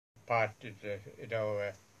part in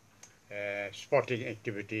sporting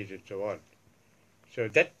activities and so on. So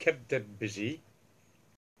that kept them busy,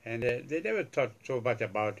 and they never thought so much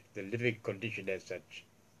about the living condition as such.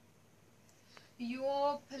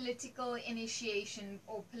 Your political initiation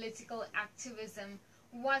or political activism,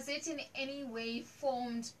 was it in any way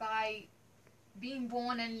formed by being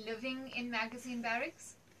born and living in Magazine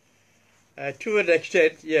Barracks? To an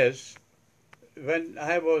extent, yes. When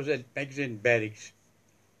I was at Magazine Barracks,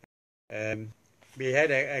 we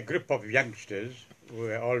had a group of youngsters who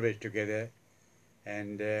were always together,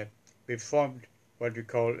 and we formed what we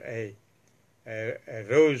call a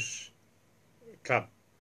Rose Club.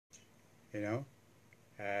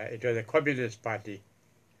 It was a Communist Party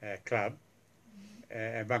club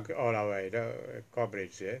among all our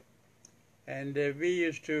comrades here, and we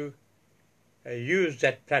used to use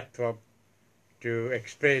that platform to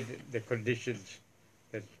explain the conditions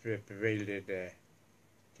that prevailed in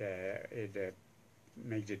the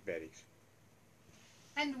Magazine Barracks.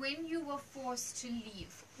 And when you were forced to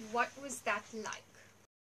leave, what was that like?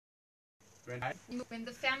 When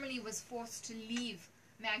the family was forced to leave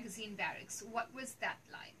Magazine Barracks, what was that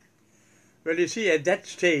like? Well, you see, at that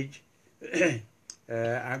stage,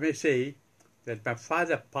 I may say that my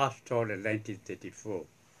father passed on in 1934,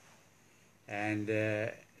 and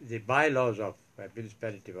the bylaws of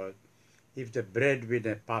municipality was, if the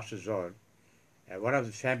breadwinner passes on, one of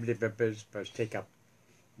the family members must take up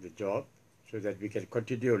the job so that we can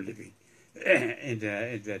continue living in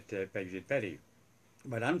that Magazine Barracks.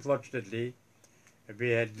 But unfortunately, we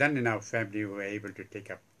had none in our family who were able to take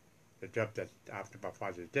up the job that after my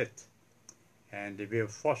father's death. And we were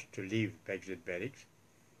forced to leave Magazine Barracks,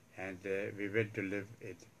 and we went to live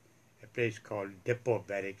in a place called Depot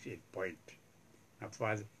Barracks in Point. My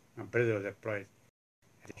brother was employed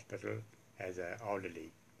at the hospital as an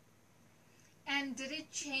orderly. And did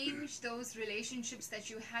it change those relationships that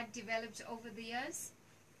you had developed over the years?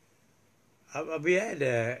 We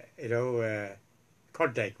had,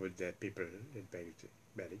 contact with the people in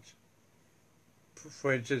Barracks.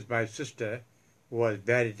 For instance, my sister, who was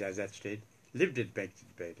married at that stage, lived in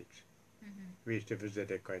Magazine Barracks. Mm-hmm. We used to visit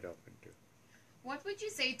her quite often too. What would you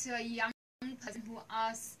say to a young person who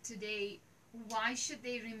asks today, why should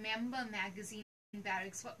they remember Magazine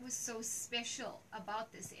Barracks? What was so special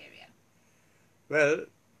about this area? Well,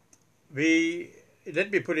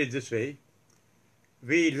 let me put it this way.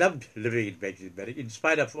 We loved living in Magazine Barracks in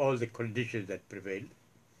spite of all the conditions that prevailed.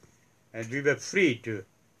 And we were free to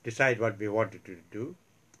decide what we wanted to do.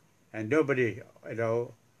 And nobody,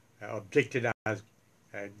 objected us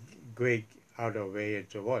going out of way and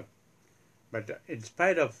so on. But in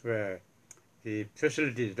spite of the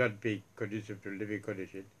facilities not being conducive to living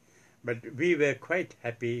conditions, but we were quite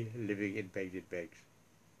happy living in Magazine Barracks.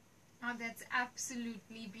 Oh, that's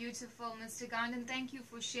absolutely beautiful, Mr. Gandhan. Thank you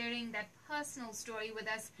for sharing that personal story with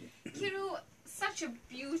us. Kiru, such a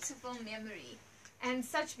beautiful memory and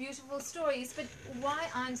such beautiful stories, but why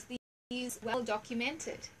aren't these well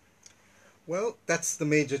documented? Well, that's the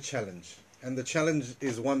major challenge. And the challenge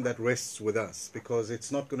is one that rests with us, because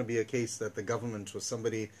it's not going to be a case that the government or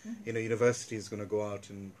somebody in a university is going to go out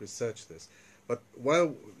and research this. But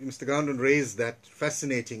while Mr. Gandhan raised that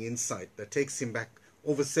fascinating insight that takes him back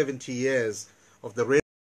over 70 years of the Red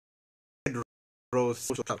Rose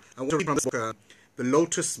Social Club, I want to read from this book, The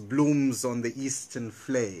Lotus Blooms on the Eastern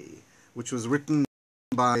Flay, which was written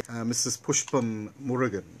by Mrs. Pushpam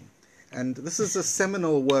Murugan. And this is a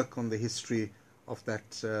seminal work on the history of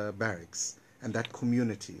that barracks and that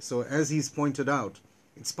community. So as he's pointed out,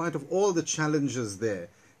 in spite of all the challenges there,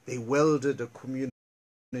 they welded a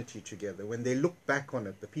community together. When they look back on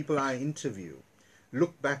it, the people I interview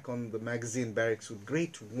look back on the Magazine Barracks with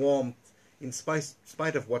great warmth in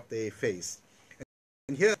spite of what they faced.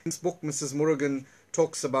 And here in this book, Mrs. Murugan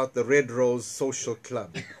talks about the Red Rose Social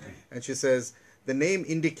Club. And she says, the name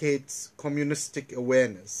indicates communistic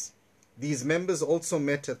awareness. These members also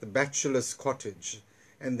met at the bachelor's cottage,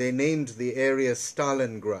 and they named the area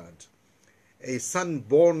Stalingrad. A son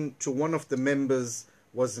born to one of the members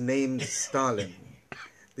was named Stalin.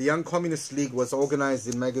 The Young Communist League was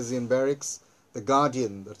organized in Magazine Barracks. The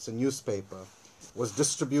Guardian, that's a newspaper, was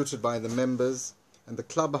distributed by the members, and the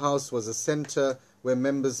clubhouse was a center where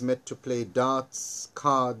members met to play darts,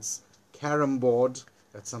 cards, carom board.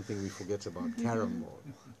 That's something we forget about, carom board.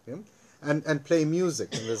 Okay? And play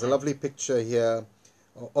music. And there's a lovely picture here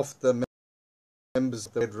of the members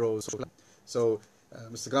of the Red Rose Club. So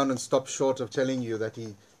Mr. Gandhan stopped short of telling you that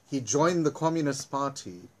he joined the Communist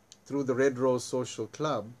Party through the Red Rose Social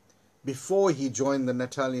Club before he joined the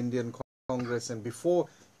Natal Indian Congress and before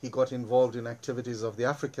he got involved in activities of the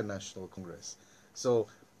African National Congress. So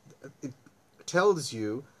it tells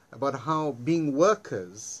you about how, being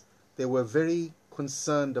workers, they were very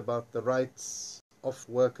concerned about the rights of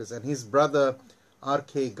workers. And his brother,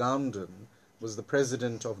 R.K. Gandon, was the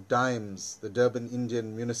president of DIMES, the Durban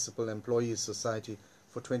Indian Municipal Employees Society,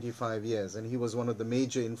 for 25 years. And he was one of the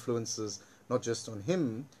major influences, not just on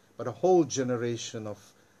him, but a whole generation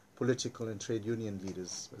of political and trade union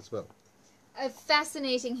leaders as well. A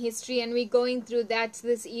fascinating history, and we're going through that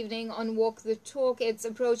this evening on Walk the Talk. It's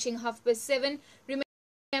approaching 7:30.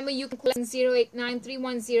 Remember, you can call on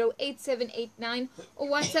 089-310-8789 or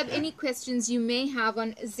WhatsApp any questions you may have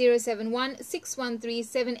on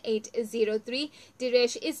 071-613-7803.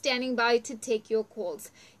 Diresh is standing by to take your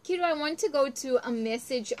calls. Kiru, I want to go to a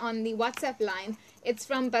message on the WhatsApp line. It's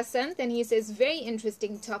from Basant, and he says, very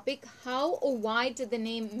interesting topic. How or why did the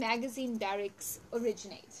name Magazine Barracks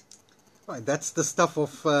originate? Right, that's the stuff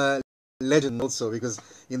of legend also, because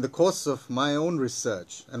in the course of my own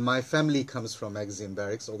research, and my family comes from Magazine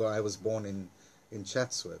Barracks, although I was born in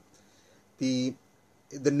Chatsworth, the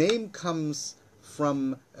name comes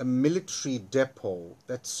from a military depot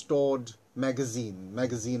that stored magazine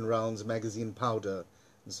rounds, magazine powder,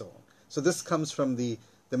 and so on. So this comes from the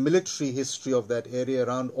military history of that area.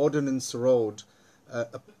 Around Ordnance Road,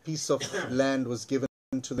 a piece of land was given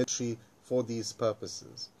to the military for these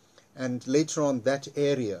purposes. And later on, that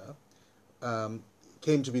area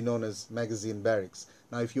came to be known as Magazine Barracks.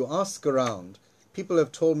 Now, if you ask around, people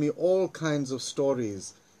have told me all kinds of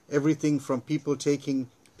stories, everything from people taking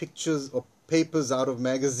pictures or papers out of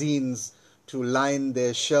magazines to line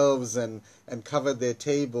their shelves and cover their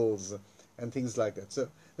tables and things like that. So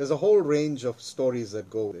there's a whole range of stories that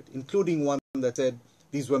go with it, including one that said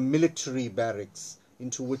these were military barracks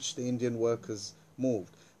into which the Indian workers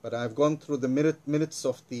moved. But I've gone through the minutes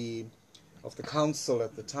of the council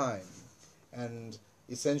at the time, and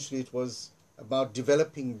essentially it was about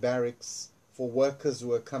developing barracks for workers who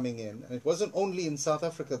were coming in. And it wasn't only in South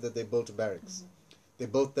Africa that they built barracks. They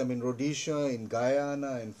built them in Rhodesia, in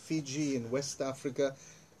Guyana, in Fiji, in West Africa,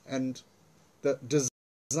 and the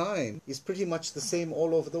design is pretty much the same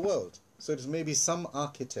all over the world. So it's maybe some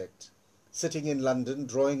architect sitting in London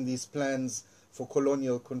drawing these plans for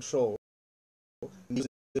colonial control in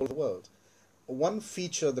the world. One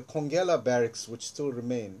feature, the Kongela barracks, which still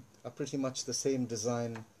remain, are pretty much the same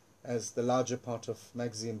design as the larger part of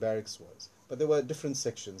Magazine Barracks was. But there were different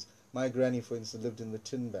sections. My granny, for instance, lived in the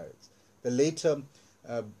tin barracks. The later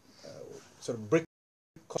sort of brick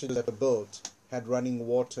cottages that were built had running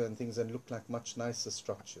water and things and looked like much nicer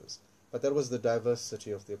structures. But that was the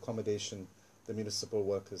diversity of the accommodation the municipal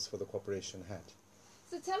workers for the corporation had.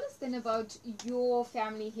 So tell us then about your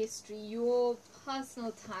family history, your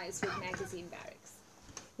personal ties with Magazine Barracks.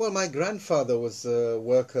 Well, my grandfather was a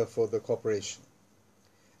worker for the corporation.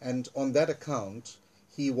 And on that account,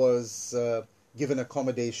 he was given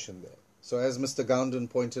accommodation there. So as Mr. Gandon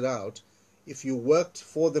pointed out, if you worked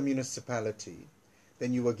for the municipality,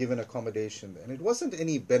 then you were given accommodation there. And it wasn't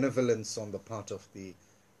any benevolence on the part of the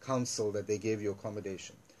council that they gave you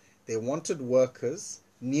accommodation. They wanted workers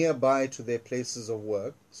nearby to their places of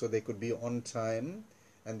work so they could be on time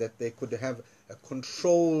and that they could have a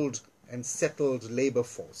controlled and settled labor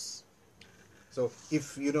force. So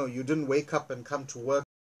if you didn't wake up and come to work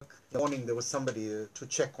in the morning, there was somebody to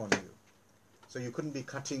check on you. So you couldn't be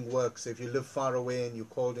cutting work. So if you live far away and you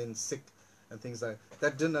called in sick and things like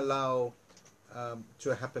that, didn't allow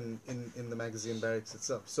to happen in the Magazine Barracks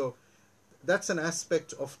itself. So that's an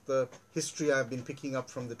aspect of the history I've been picking up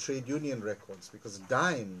from the trade union records, because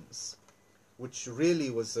DIMES, which really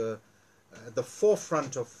was the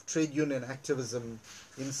forefront of trade union activism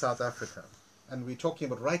in South Africa, and we're talking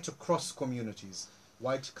about right across communities,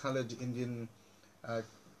 white, colored, Indian,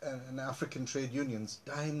 and African trade unions,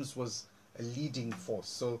 DIMES was a leading force.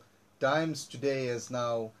 So DIMES today is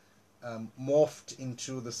now morphed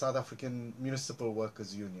into the South African Municipal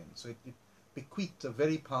Workers Union. So it bequeathed a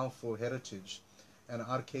very powerful heritage, and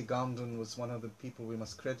R.K. Gandon was one of the people we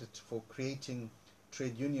must credit for creating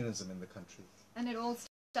trade unionism in the country. And it all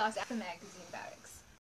starts at the Magazine Barracks.